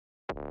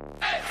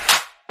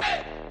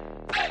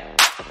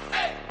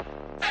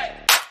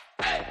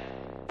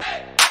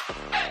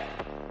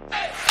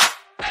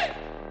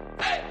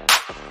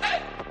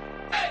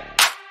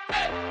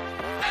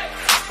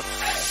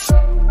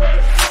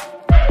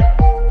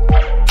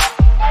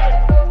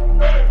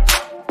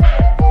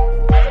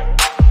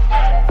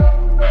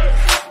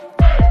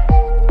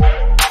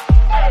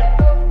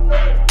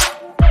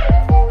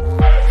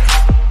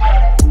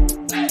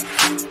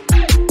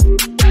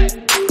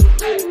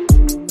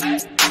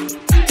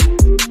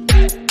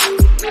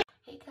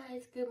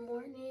Good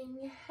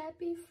morning.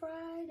 Happy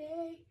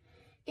Friday.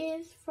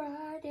 It's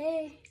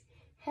Friday.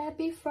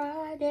 Happy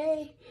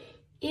Friday.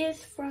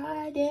 It's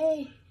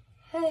Friday.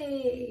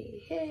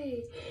 Hey,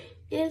 hey.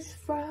 It's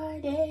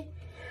Friday.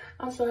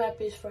 I'm so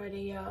happy it's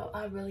Friday, y'all.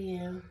 I really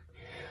am.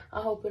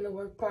 I'm hoping the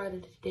work part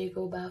of the day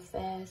go by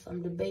fast.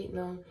 I'm debating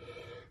on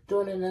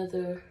doing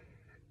another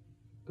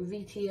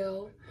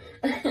VTO.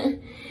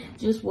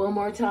 Just one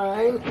more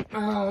time.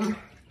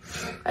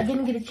 I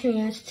didn't get a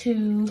chance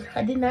to,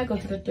 I did not go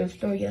to the thrift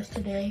store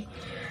yesterday.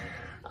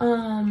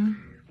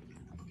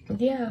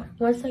 Yeah,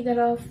 once I got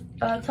off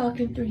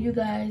talking through you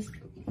guys,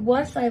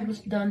 once I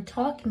was done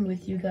talking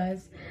with you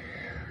guys,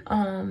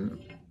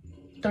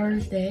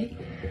 Thursday,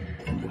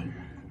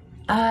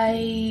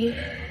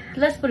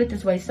 let's put it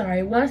this way,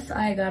 sorry, once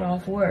I got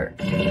off work,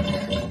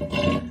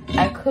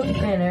 I cooked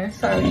dinner.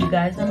 Sorry you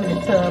guys, I'm in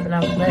the tub and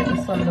I was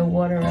letting some of the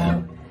water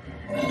out.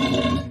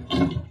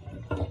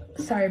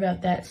 Sorry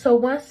about that. So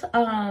once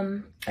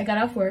I got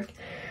off work,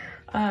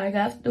 I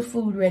got the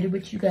food ready,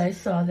 which you guys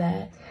saw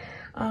that.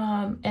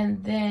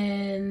 And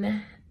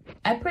then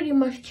I pretty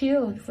much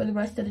chilled for the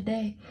rest of the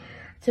day.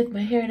 Took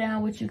my hair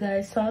down, which you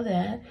guys saw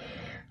that.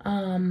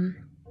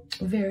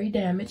 Very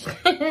damaged,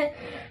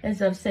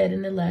 as I've said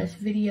in the last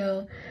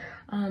video.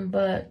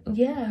 But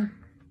yeah,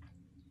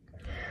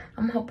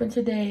 I'm hoping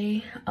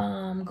today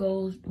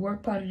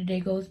work part of the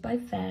day goes by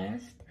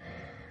fast.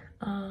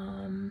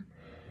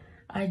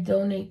 I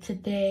donate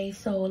today,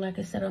 so like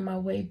I said, on my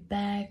way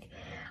back,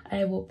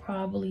 I will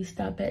probably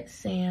stop at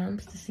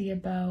Sam's to see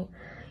about,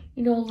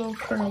 you know, a little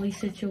curly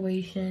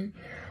situation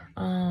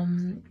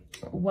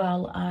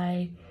while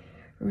I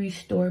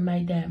restore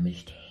my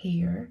damaged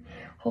hair.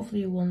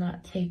 Hopefully it will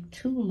not take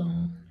too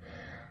long.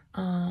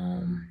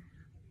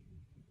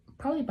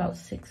 Probably about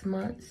 6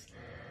 months.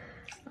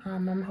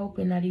 I'm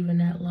hoping not even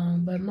that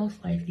long, but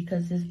most likely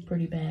because it's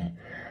pretty bad.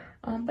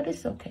 But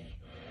it's okay.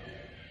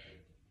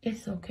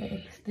 It's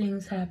okay.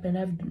 Things happen.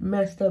 I've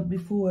messed up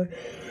before.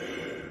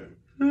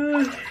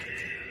 I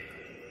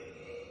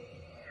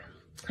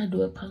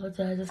do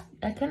apologize.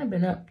 I kind of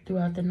been up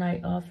throughout the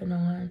night off and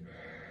on.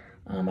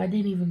 I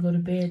didn't even go to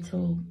bed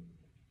till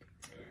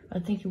I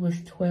think it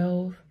was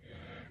 12.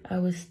 I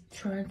was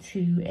trying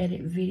to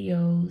edit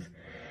videos.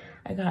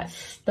 I got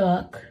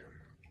stuck,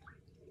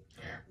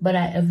 but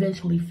I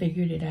eventually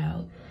figured it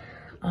out.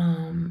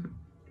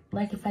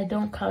 Like if I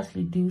don't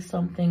constantly do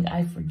something,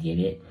 I forget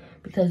it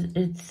because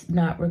it's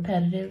not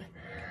repetitive.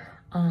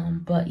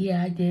 But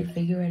yeah, I did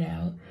figure it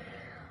out.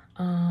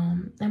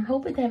 I'm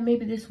hoping that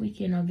maybe this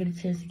weekend I'll get a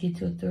chance to get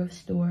to a thrift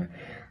store.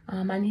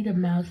 I need a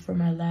mouse for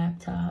my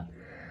laptop.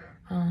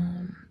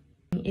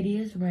 It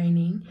is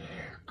raining.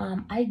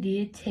 I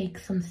did take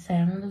some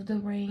sound of the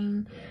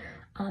rain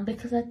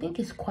because I think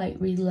it's quite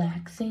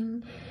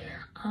relaxing.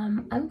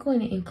 I'm going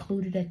to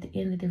include it at the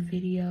end of the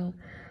video.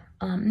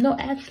 No,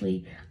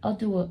 actually, I'll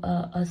do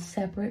a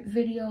separate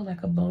video,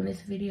 like a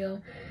bonus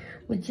video,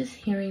 with just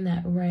hearing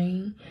that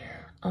rain.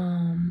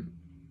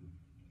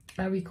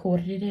 I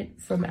recorded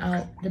it from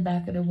out the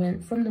back of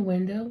from the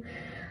window.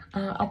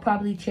 I'll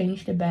probably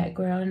change the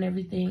background and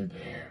everything,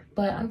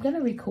 but I'm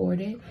gonna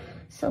record it.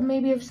 So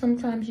maybe if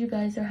sometimes you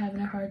guys are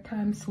having a hard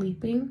time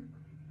sleeping,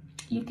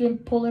 you can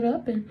pull it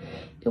up and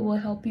it will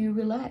help you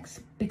relax,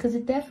 because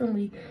it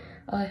definitely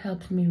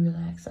helps me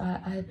relax.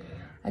 I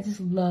just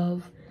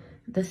love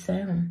the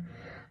sound,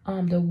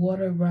 the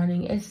water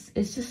running. It's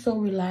just so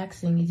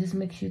relaxing. It just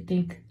makes you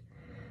think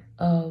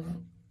of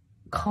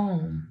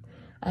calm.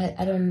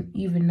 I don't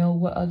even know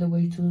what other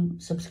way to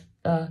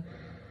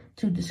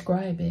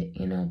describe it,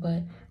 you know,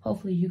 but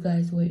hopefully you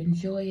guys will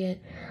enjoy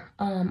it.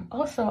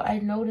 Also,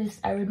 I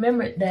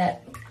remembered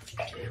that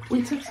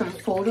we took some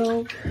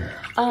photos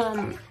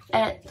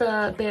at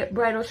the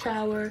bridal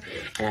shower,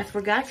 and I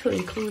forgot to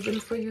include them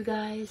for you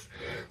guys.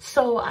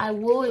 So I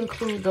will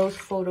include those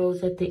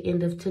photos at the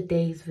end of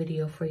today's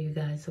video for you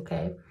guys,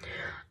 okay?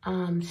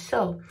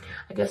 So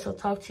I guess I'll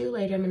talk to you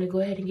later. I'm gonna go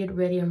ahead and get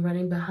ready. I'm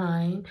running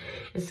behind.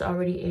 It's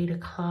already 8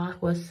 o'clock.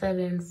 Well,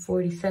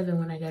 7:47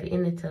 when I got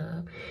in the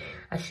tub.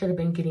 I should have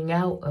been getting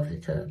out of the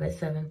tub at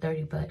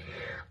 7:30, but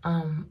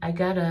I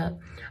got up.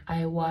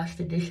 I washed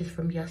the dishes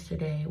from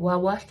yesterday. Well, I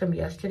washed them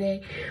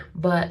yesterday,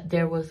 but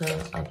there was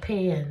a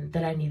pan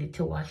that I needed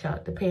to wash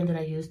out. The pan that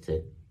I used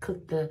to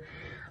cook the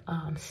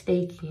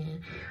steak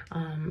in.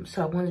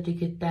 So I wanted to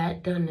get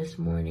that done this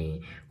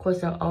morning. Of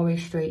course, I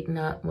always straighten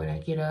up when I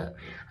get up.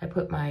 I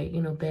put my,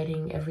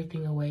 bedding,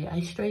 everything away.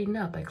 I straighten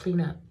up, I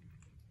clean up.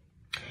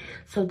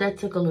 So that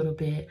took a little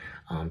bit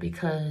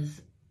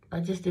because I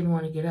just didn't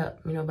want to get up,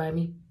 you know, by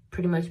me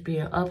pretty much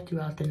being up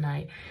throughout the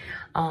night.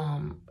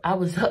 I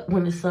was up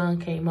when the sun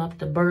came up,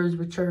 the birds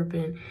were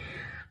chirping,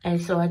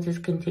 and so I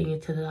just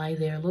continued to lie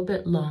there a little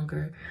bit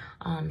longer.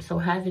 So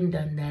having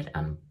done that,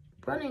 I'm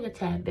running a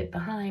tad bit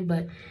behind,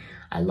 but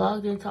I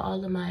logged into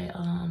all of my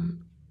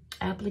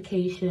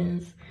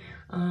applications.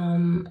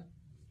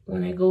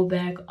 When I go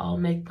back, I'll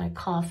make my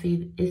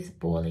coffee. It's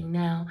boiling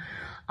now.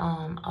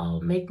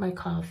 I'll make my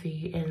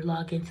coffee and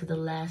log into the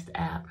last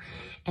app,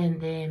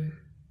 and then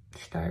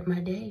start my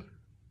day.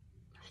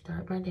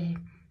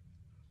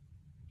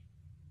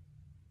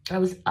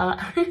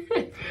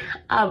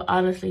 I'm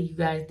honestly, you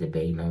guys,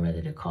 debating on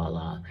whether to call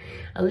off.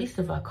 At least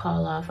if I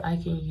call off, I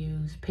can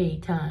use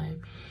paid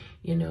time,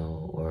 you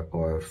know,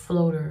 or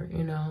floater,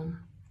 you know.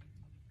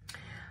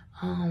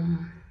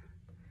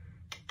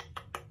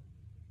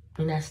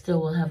 And I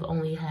still will have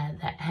only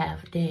had that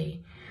half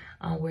day.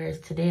 Whereas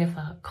today, if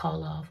I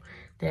call off,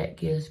 that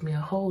gives me a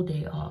whole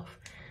day off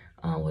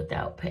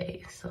without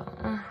pay. So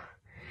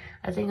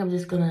I think I'm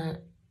just gonna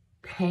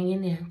hang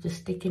in there, just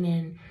sticking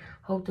in.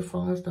 Hope the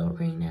phones don't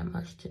ring that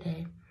much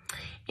today.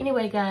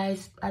 Anyway,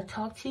 guys, I'll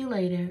talk to you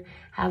later.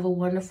 Have a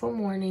wonderful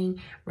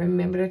morning.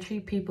 Remember to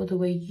treat people the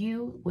way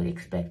you would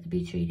expect to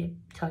be treated.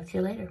 Talk to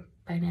you later.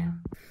 Bye now.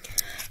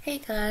 Hey,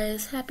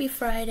 guys. Happy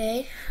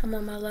Friday. I'm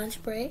on my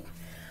lunch break.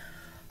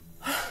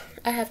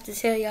 I have to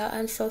tell y'all,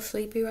 I'm so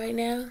sleepy right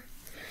now.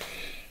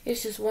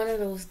 It's just one of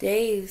those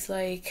days,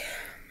 like,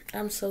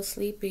 I'm so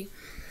sleepy.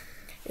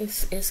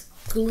 It's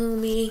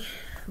gloomy,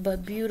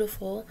 but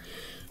beautiful.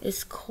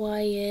 It's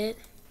quiet.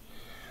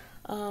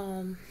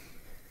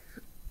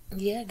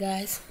 Yeah,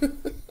 guys.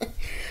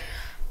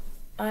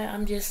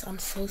 I'm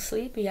so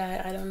sleepy.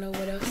 I don't know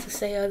what else to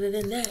say other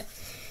than that.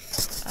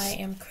 I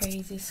am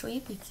crazy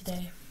sleepy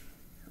today.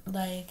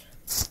 Like,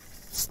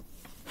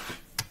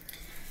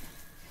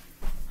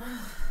 I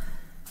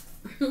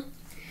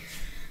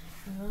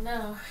don't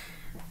know.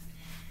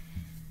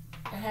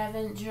 I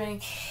haven't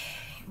drank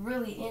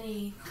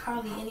really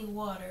hardly any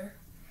water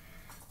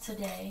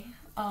today.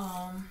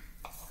 I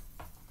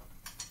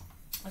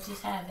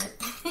just haven't.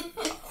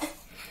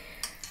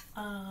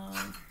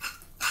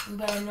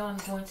 But I know I'm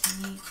going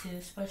to need to,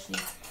 especially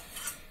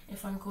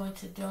if I'm going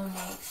to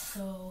donate.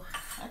 So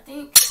I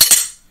think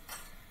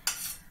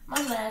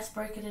my last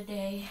break of the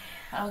day,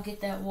 I'll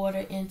get that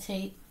water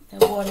intake,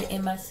 that water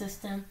in my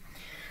system.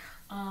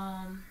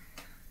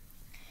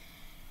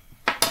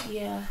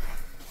 Yeah.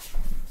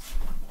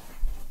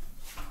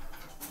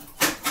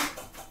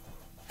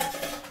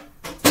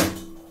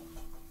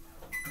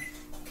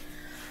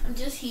 I'm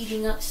just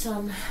heating up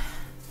some beef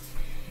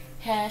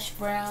hash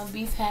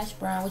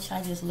brown, which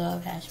I just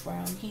love hash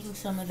brown. I'm heating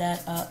some of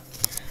that up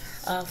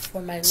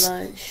for my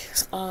lunch.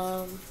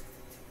 I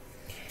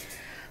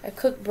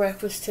cooked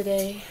breakfast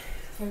today.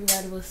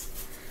 Everybody was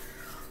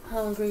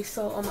hungry,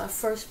 so on my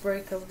first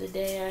break of the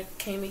day, I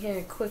came in here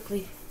and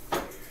quickly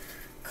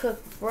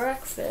cooked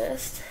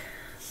breakfast.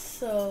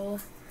 So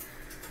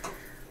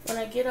when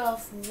I get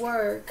off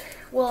work,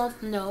 well,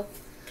 no,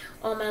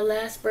 on my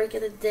last break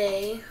of the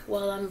day,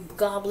 while I'm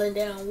gobbling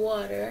down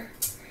water,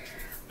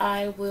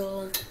 I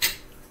will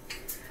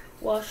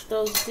wash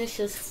those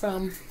dishes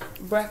from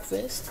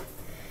breakfast.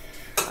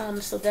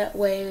 So that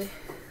way,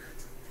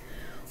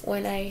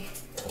 when I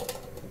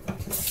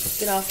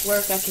get off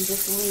work, I can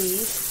just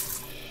leave.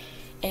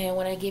 And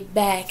when I get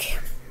back,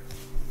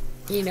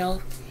 you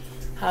know,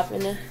 hop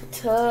in the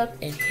tub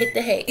and hit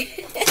the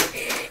hay.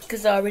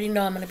 Because I already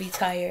know I'm going to be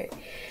tired.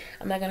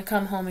 I'm not going to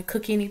come home and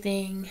cook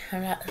anything.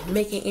 I'm not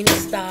making any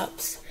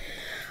stops.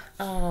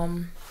 I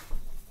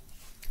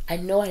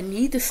know I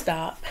need to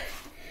stop,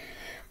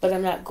 but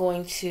I'm not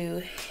going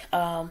to.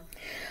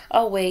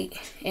 I'll wait.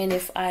 And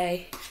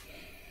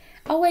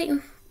I'll wait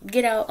and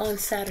get out on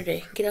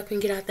Saturday. Get up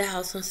and get out the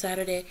house on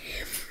Saturday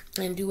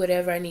and do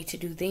whatever I need to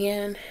do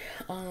then.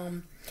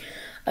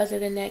 Other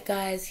than that,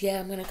 guys, yeah,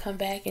 I'm going to come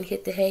back and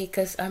hit the hay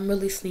because I'm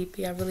really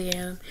sleepy. I really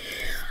am.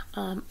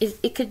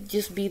 It could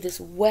just be this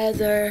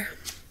weather.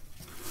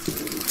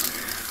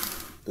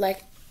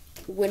 Like,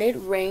 when it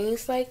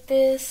rains like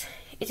this,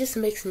 it just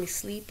makes me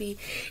sleepy.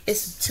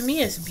 To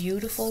me, it's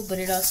beautiful, but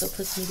it also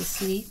puts me to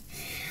sleep.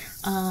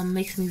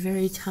 Makes me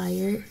very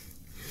tired.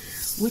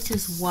 Which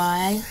is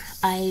why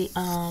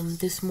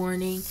this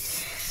morning,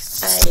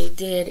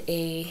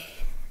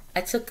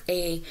 I took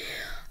a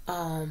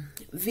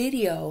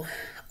video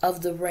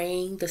of the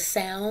rain, the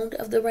sound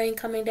of the rain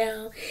coming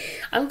down.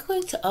 I'm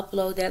going to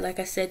upload that, like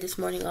I said, this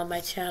morning on my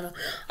channel.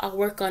 I'll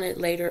work on it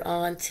later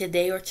on,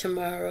 today or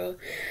tomorrow.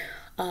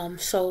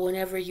 So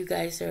whenever you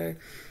guys are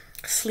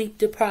sleep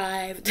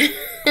deprived,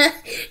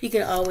 you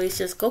can always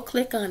just go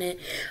click on it.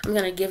 I'm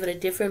going to give it a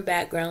different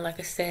background, like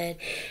I said,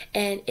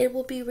 and it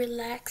will be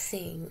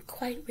relaxing,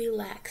 quite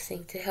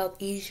relaxing, to help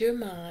ease your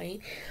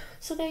mind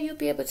so that you'll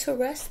be able to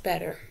rest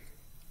better.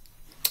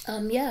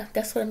 Yeah,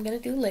 that's what I'm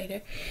going to do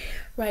later.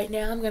 Right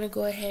now, I'm going to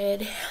go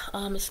ahead.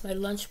 It's my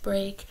lunch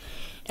break,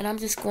 and I'm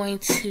just going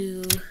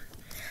to,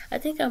 I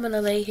think I'm going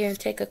to lay here and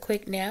take a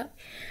quick nap,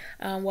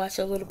 watch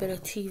a little bit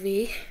of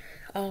TV.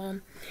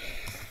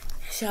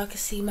 So y'all can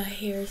see my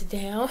hair is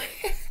down.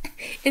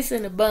 It's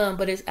in a bun,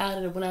 but it's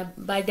out of the,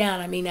 by down,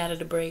 I mean out of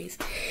the braids.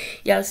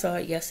 Y'all saw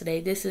it yesterday.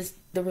 This is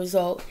the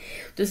result.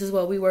 This is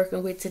what we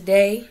working with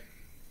today.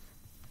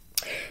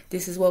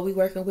 This is what we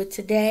working with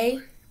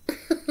today.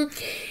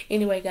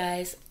 Anyway,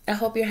 guys, I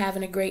hope you're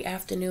having a great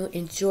afternoon.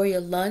 Enjoy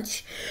your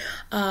lunch.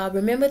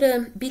 Remember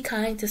to be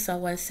kind to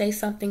someone. Say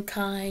something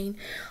kind.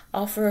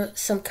 Offer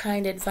some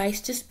kind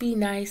advice. Just be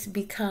nice,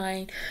 be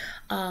kind,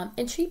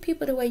 and treat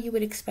people the way you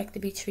would expect to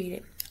be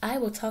treated. I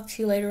will talk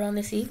to you later on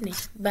this evening.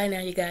 Bye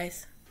now, you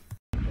guys.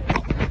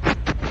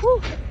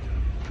 Whew.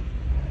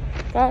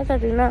 Guys, I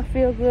do not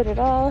feel good at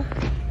all.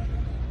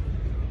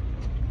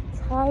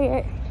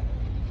 Tired.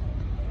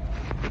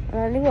 And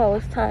I knew I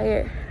was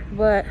tired,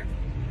 but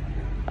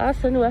I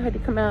also knew I had to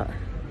come out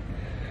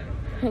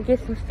and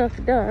get some stuff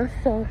done,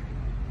 so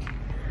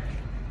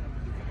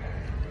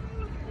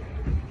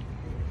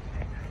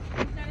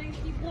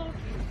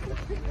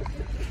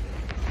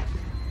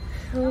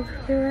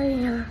here I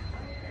am.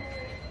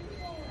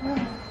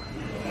 Oh.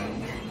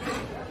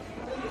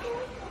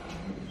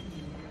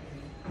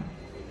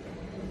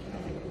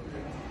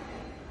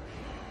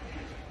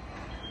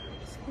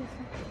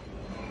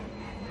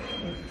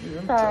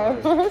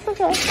 Sorry, it's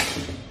okay.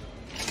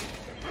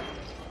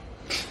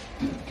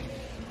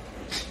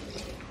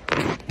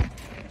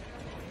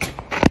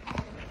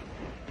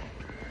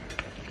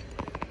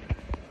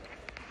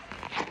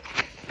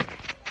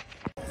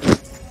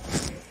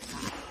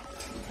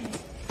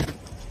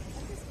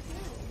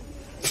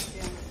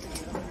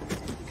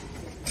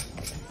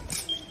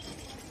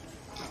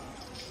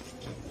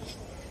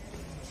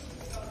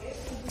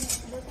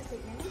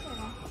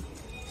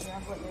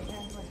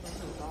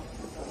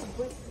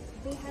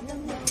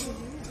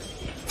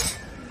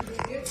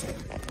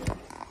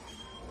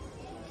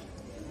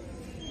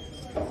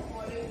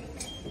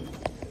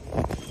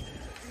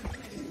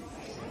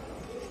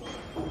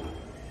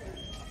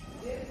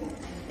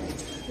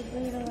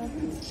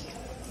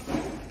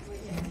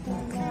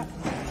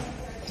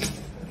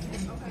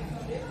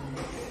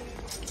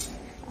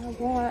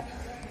 I want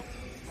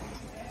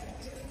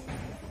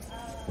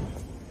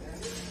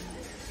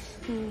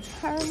to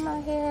turn my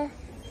hair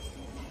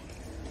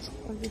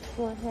or just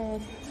go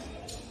ahead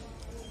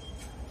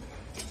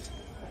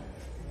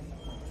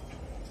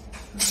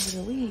and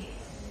the weave.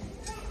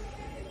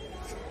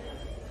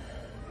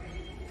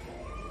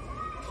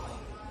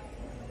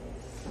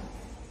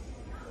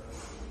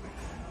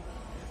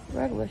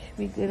 Regular should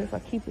be good if I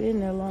keep it in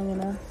there long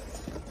enough.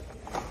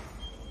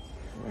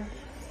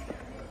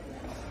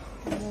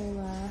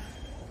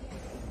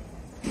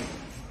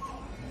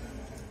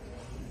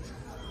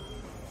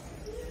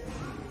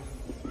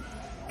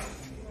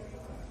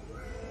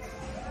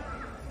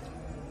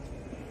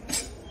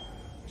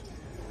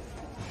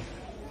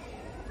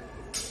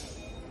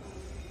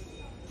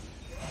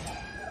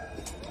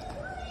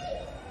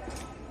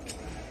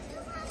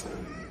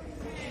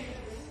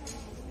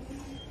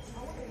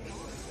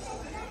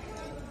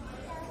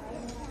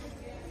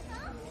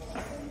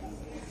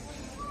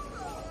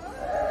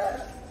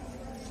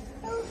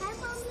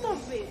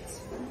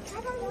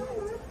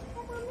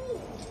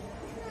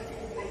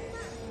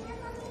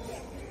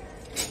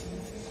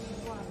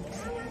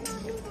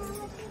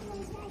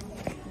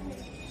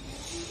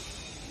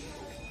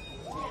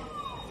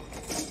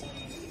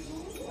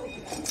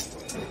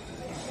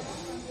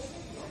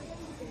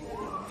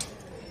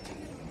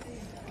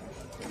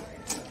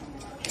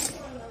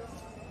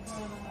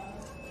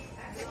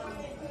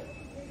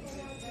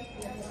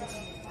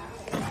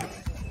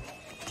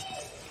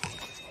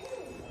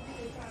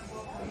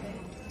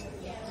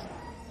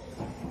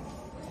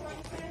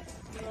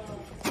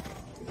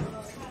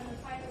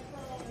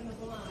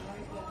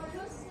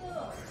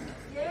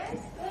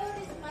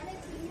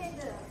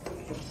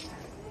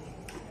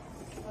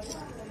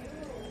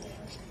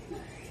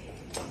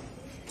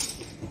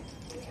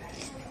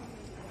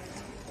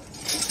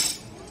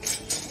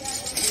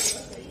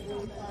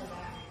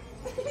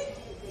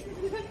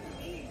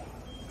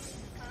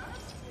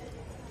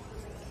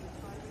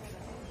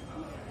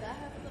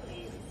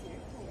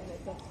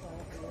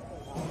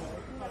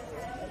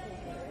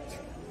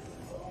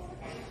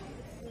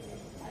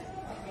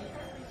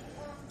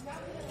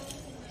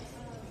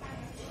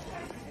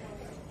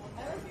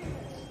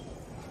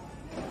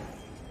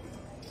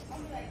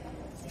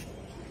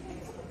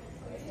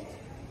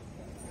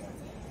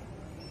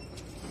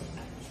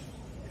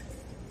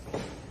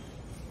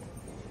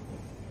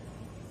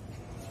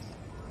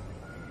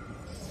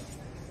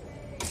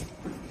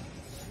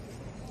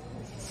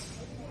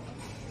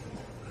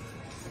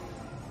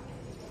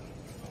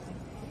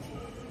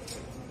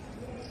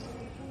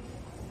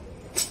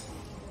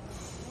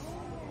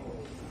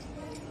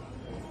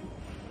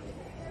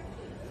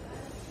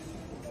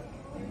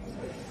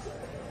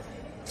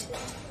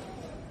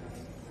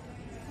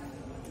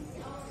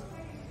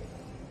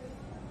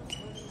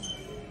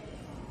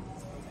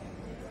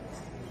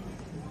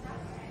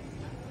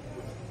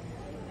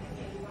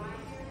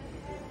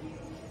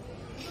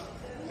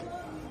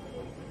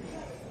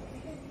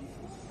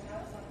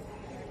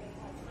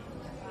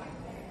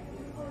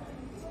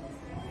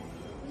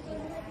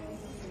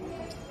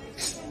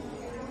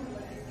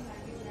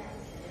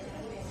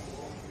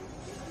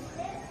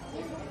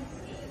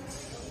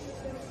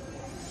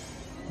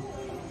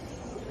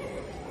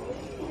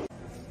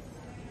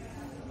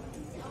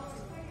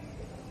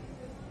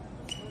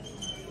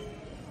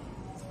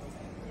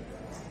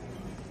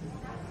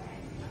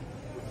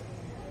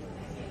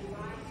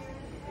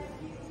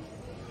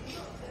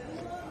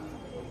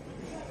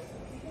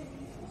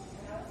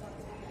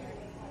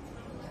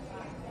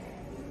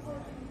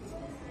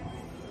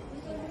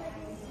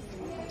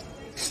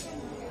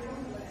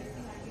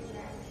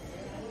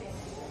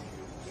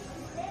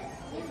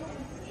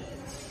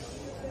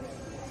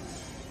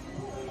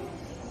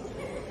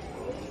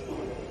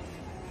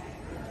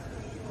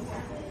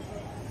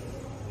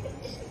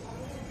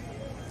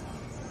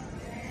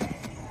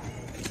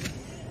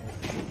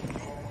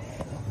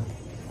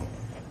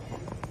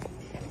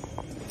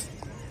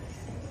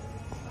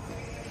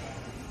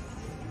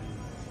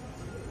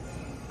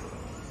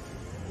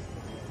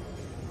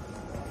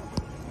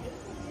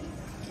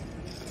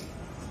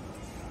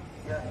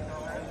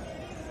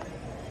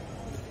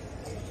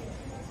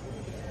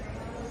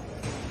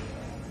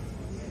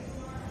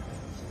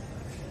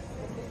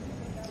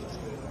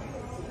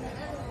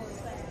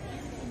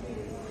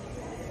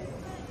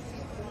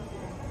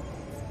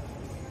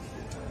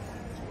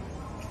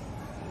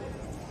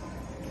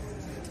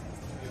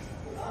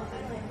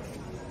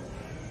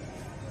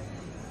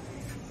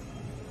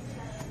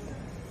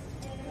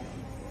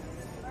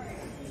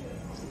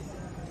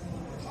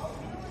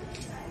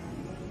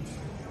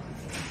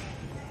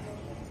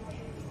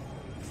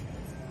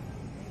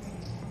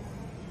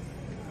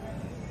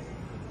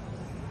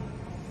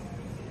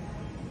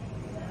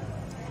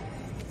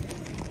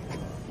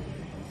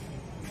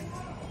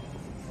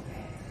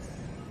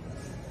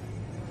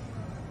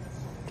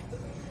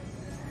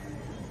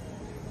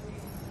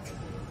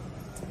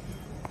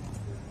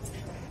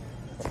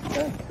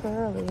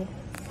 curly.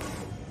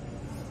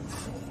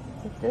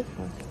 But this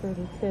one's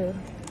pretty too.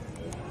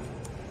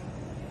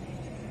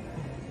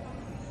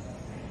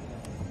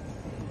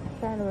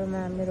 Kind of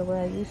remind me of the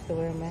way I used to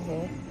wear my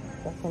hair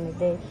back in the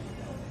day.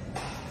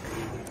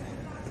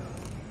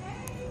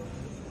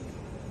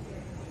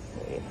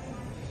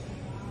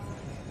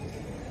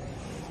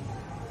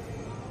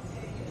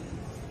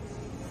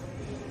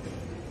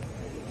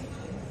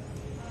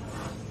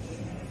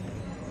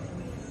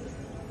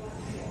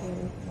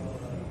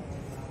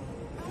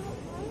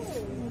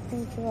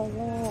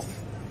 That.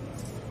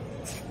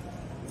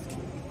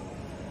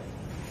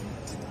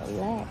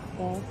 Black,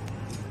 guys.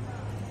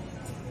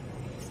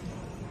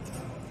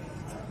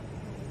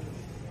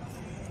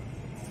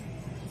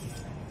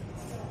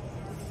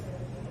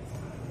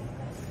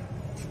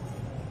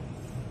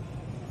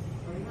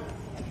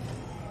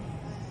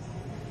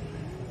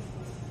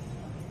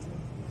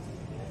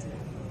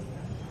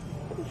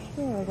 Pretty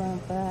sure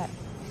about that.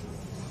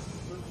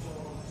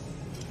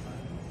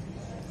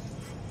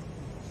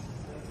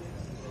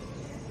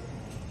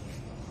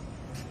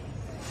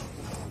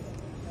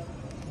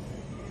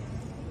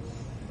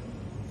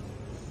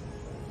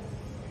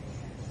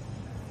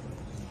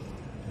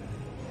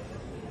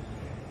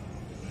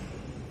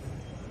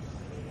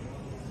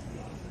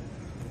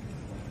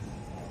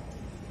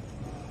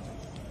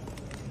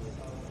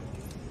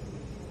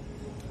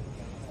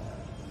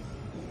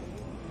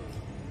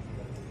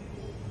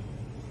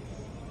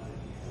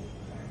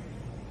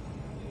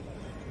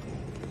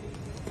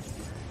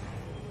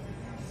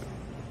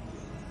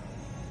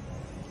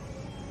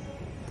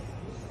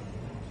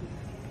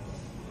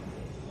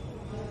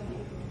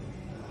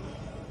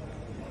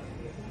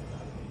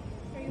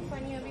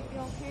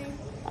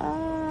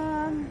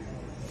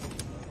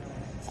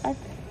 I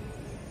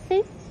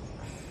think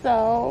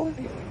so.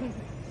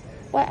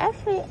 Well,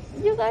 actually,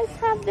 you guys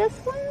have this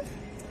one?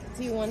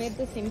 Do you want it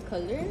the same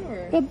color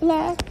or? The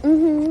black?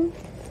 Mm-hmm.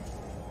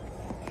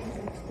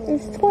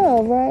 It's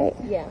 12, right?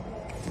 Yeah.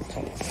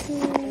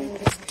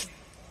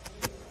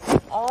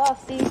 Oh,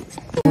 see.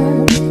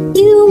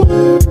 You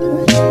were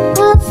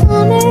all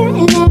summer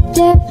and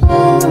after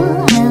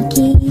fall I'll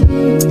keep.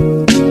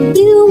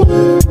 You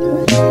were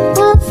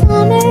all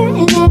summer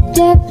and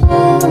after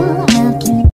fall